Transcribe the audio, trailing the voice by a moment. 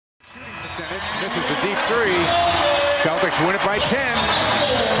percentage, misses the deep three. Celtics win it by 10.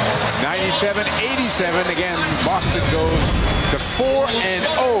 97-87. Again, Boston goes to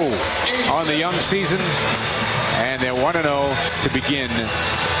 4-0 on the young season. And they're 1-0 to begin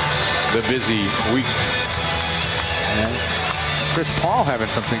the busy week. And Chris Paul having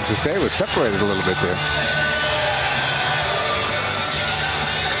some things to say. Was separated a little bit there.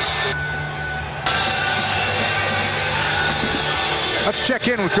 Let's check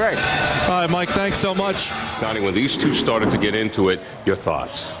in with Greg. All right, Mike, thanks so much. Starting when these two started to get into it, your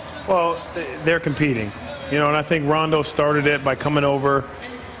thoughts? Well, they're competing, and I think Rondo started it by coming over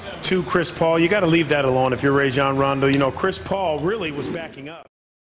to Chris Paul. You got to leave that alone if you're Rajon Rondo. Chris Paul really was backing up.